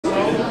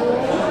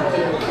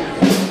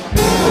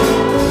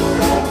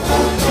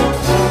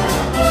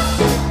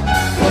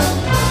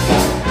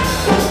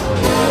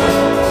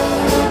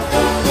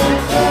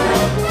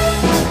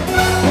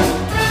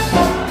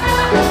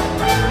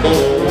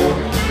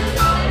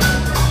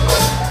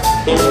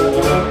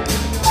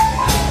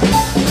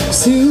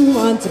Sue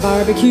wants a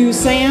barbecue,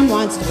 Sam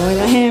wants to boil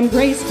a ham,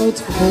 Grace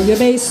votes for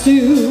bouillabaisse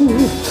stew.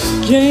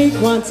 Jake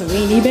wants a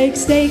weenie baked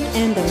steak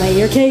and a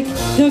layer cake,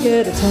 he'll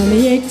get a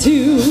tummy ache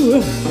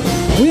too.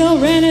 We'll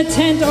rent a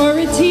tent or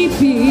a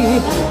teepee,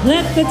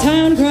 let the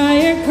town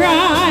crier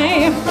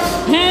cry.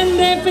 And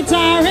if it's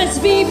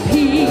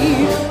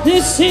RSVP,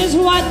 this is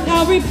what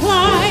I'll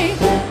reply.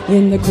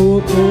 In the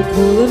cool, cool,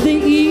 cool of the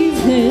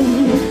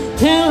evening,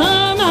 tell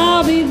 'em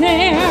I'll be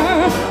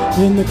there.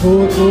 In the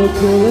cool, cool,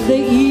 cool of the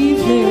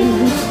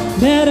evening,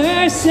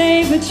 better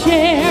save a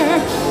chair.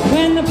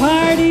 When the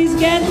party's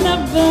getting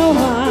up the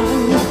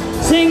one,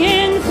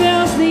 singing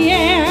fills the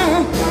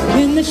air.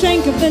 In the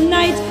shank of the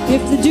night,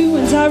 if the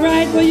doing's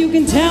alright, well you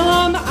can tell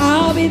 'em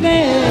I'll be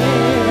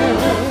there.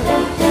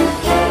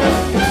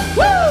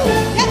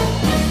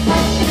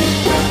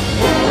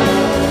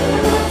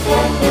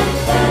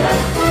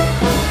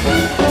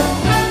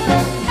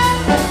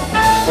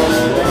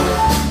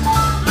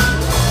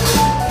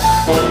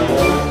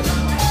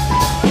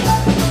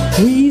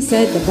 We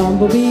said the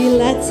bumblebee,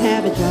 let's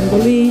have a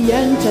jumblee,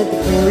 and said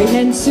the prairie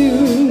hen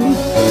soon.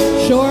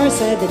 Shore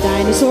said the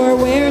dinosaur,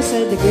 where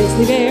said the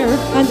grizzly bear,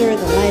 under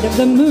the light of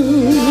the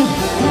moon.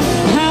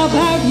 How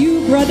about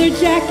you, brother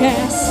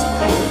jackass?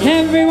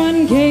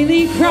 Everyone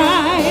gaily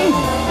cry.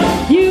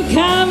 You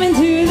come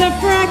into the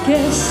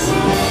fracas,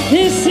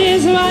 this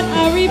is what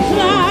I'll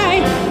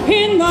reply.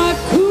 In the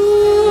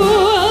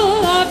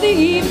cool of the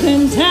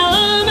evening, tell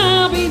 'em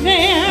I'll be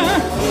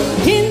there.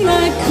 In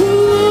the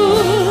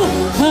cool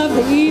of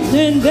the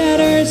evening,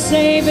 better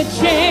save a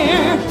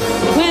chair.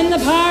 When the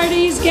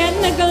party's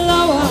getting a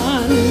glow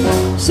on,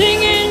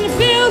 singing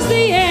fills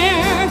the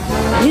air.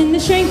 In the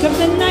shank of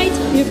the night,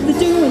 if the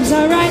doing's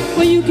alright,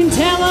 well you can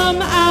tell 'em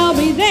I'll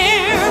be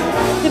there.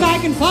 If I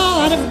can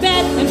fall out of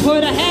bed and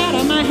put a hat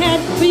on my head,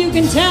 well you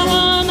can tell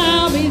 'em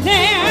I'll be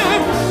there.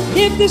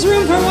 If there's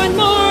room for one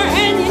more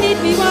and you need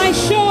me, why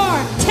sure,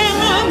 tell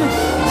 'em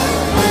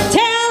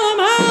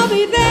I'll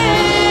be there.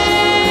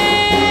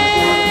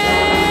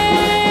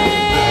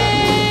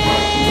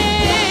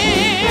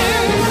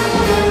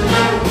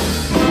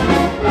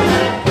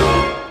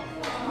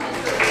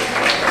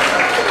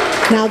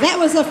 Now that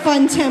was a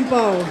fun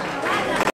tempo.